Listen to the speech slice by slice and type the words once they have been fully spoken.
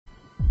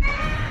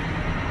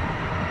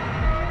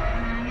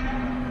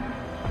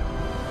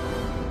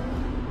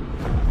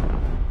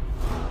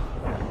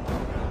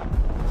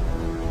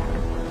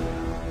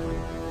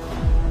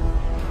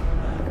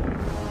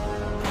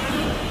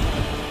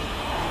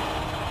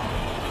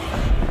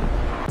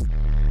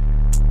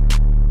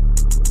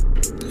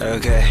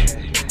Okay,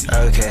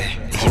 okay,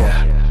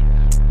 yeah.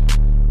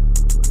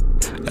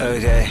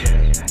 Okay,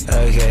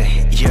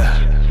 yeah.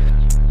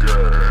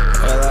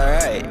 Well,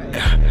 alright.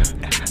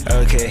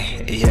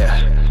 Okay,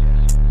 yeah.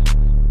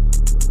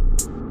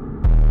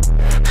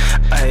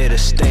 I hear the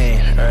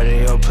stain right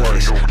in your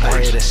place.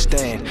 I hear the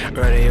stain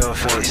right in your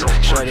face.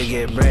 Try to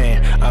get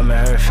brain, I'm in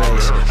her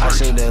face. I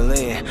see the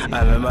lean,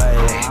 I'm in my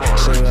A.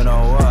 Sleeping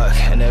on walk,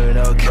 and never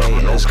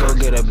okay. Let's go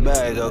get a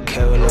bag,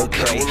 okay, well,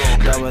 okay.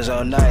 Diamonds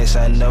on nice,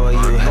 I know what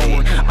you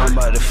hate. I'm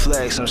about to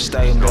flex, I'm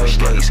stacking Bill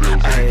Gates.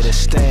 I hear the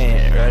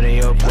stain right in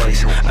your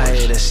place. I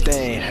hear the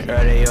stain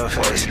right in your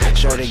face.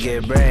 Try to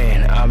get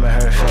brain, I'm in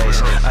her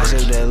face. I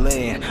see the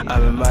lean,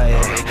 I'm in my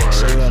A.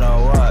 Sleeping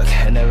on walk,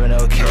 and never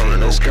okay.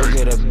 Let's go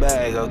get a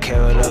bag, okay,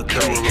 well,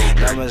 okay.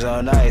 Diamonds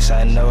on ice,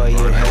 I know what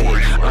you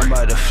hate. I'm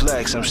about to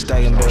flex, I'm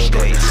stacking Bill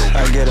Gates.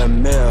 I get a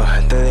meal,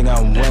 they think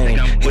I'm Wayne.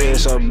 Here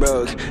so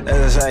broke,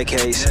 that's a side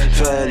case.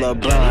 Feel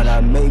like LeBron,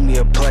 I make me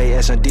a play.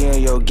 S&D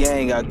in your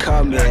gang, I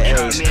call me an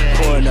ace.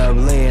 Pouring up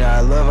lean,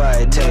 I love how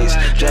it tastes.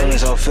 Driving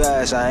so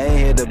fast, I ain't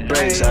here to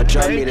brace. I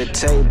drop me the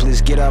tape,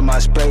 please get out my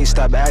space.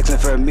 Stop asking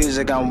for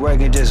music, I'm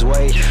working, just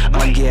wait.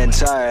 I'm getting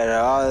tired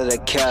of all of the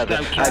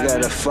capping. I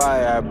got a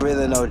fire, I breathe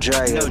in no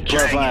dragon.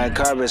 Blood flying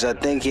carpets, I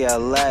think he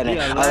Aladdin.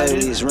 All of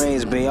these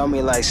rings be on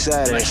me like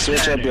Saturn.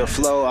 Switch up your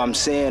flow, I'm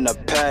seeing a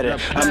pattern.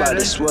 I'm about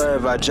to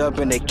swerve, I jump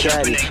in the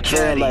caddy.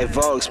 Feeling like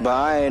Volks, but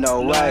I ain't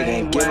no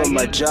wagon. Give him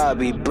a job,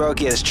 he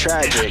broke, it's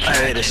tragic.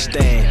 I hear the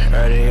stain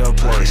right in your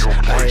place.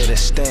 I hear the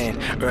stain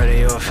right in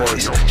your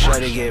face. Try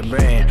to get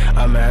brain,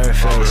 I'm in her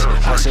face.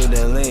 I see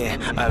the lean,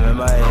 I'm in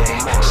my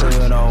A.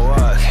 Sleeping on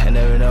walk, and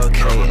never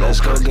okay. Let's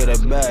go get a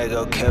bag,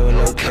 okay,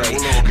 well, okay.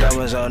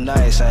 Diamonds on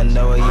nice, I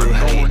know what you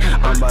hate.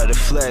 I'm about to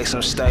flex,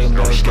 I'm stacking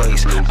Bill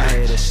Gates. I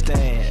hear the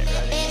stain.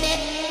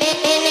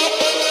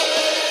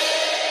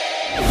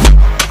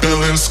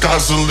 Feeling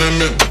sky's the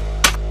limit.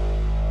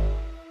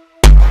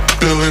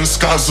 Feeling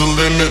sky's the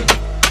limit.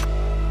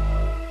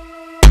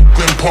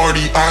 Glen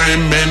party, I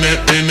am in it,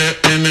 in it,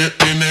 in it,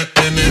 in it,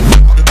 in it.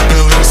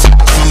 Feeling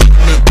sky's the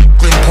limit.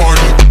 Glen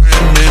party, I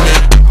am in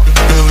it.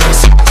 Feeling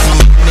sky's the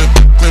limit.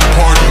 Glen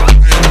party,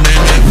 I am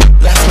in it.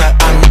 Last night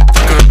I met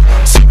the girl,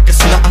 so I guess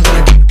now I'm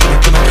gonna get.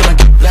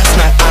 Last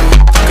night I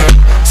met the girl,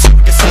 so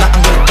I guess now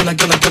I'm gonna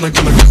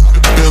get.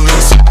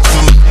 Feeling sky's the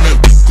limit.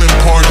 Glen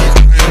party,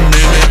 I am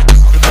in it.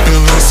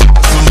 Feeling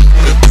sky's the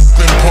limit.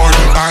 Glen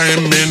party, I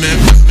am in it.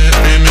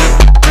 In it.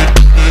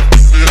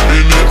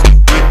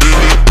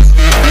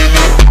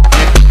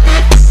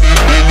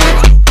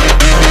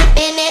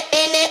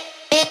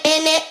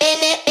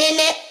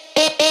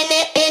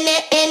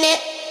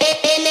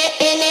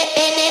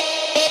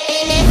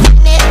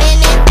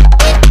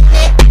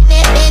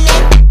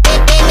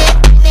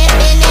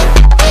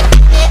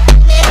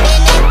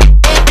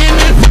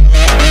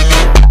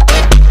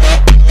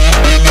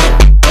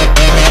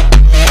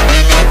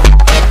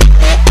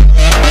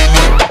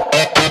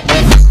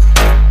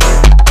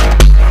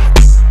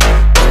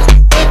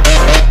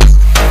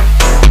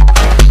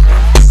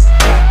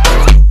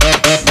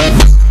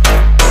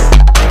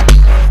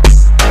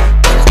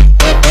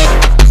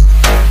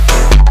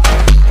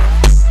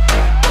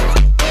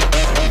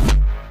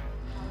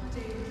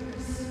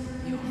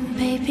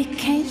 Baby,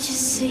 can't you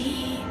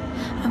see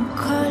I'm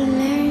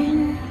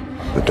calling?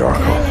 The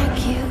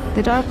Darkhold.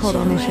 The Darkhold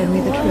only showed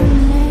me the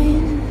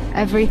truth.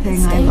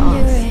 Everything I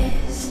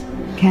lost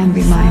can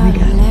be mine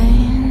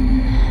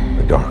again.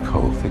 The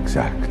Darkhold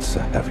exacts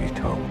a heavy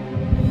toll.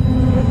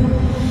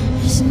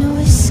 There's no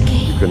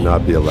escape. You could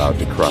not be allowed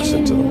to cross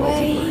into the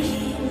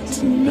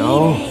multiverse.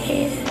 No?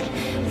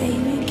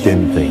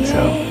 Didn't think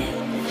so.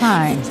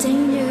 Fine.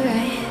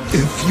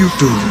 If you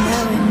do this,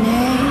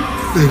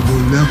 they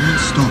will never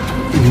stop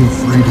being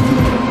afraid of you.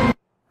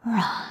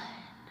 Run.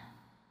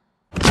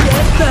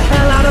 Get the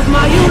hell out of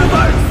my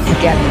universe!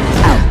 Get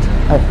out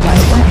of my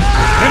way.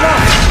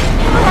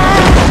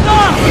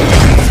 Stop!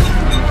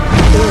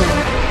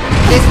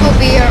 This will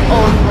be your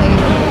only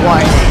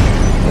warning.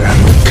 That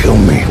will kill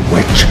me,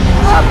 witch.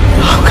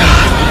 Oh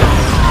God.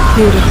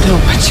 You don't know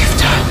what you've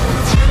done.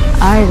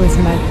 I was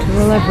meant to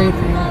rule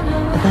everything,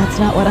 but that's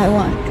not what I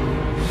want.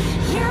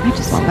 I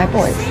just want my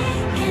boys.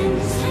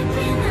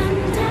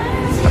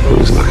 I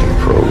was looking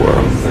for a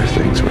world where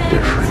things were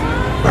different.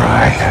 Where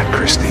I had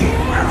Christine,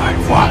 where I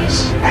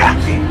was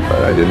happy.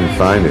 But I didn't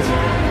find it.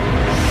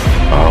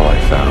 All I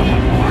found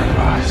were more of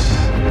us.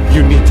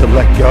 You need to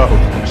let go.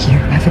 You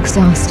have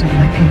exhausted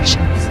my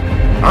patience.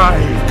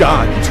 I've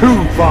gone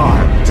too far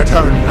to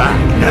turn back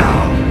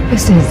now.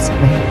 This is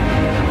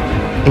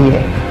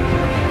being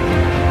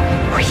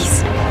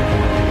reasonable.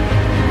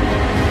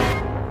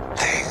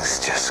 Things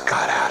just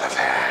got out of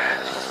hand.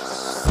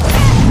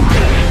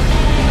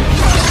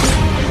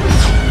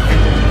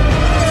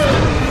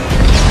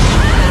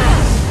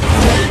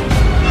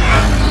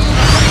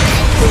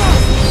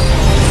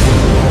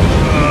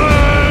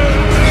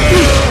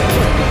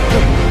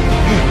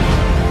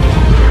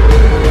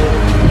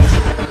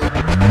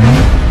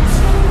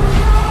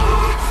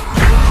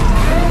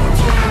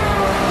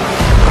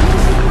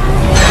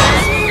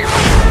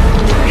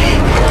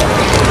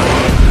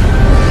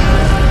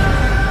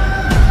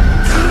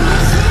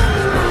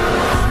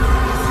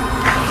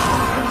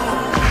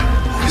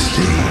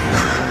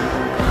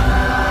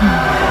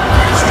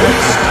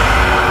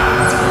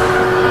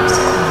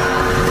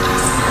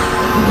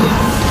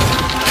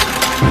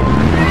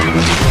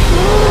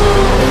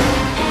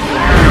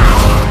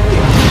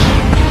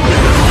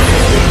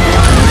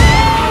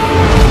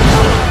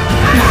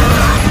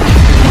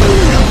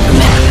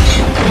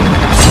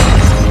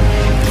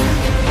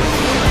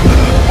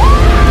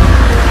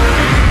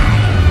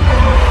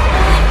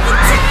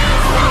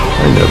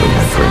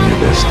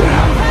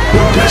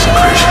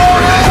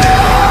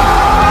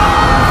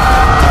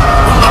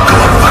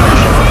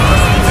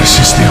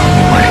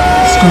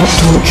 Stop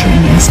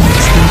torturing yourself,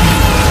 sweetie.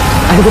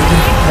 I would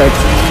never hurt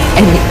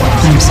anyone.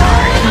 I'm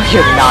sorry. No,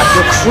 you're not.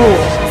 You're cruel.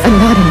 I'm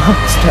not a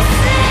monster.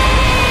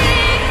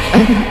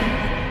 I'm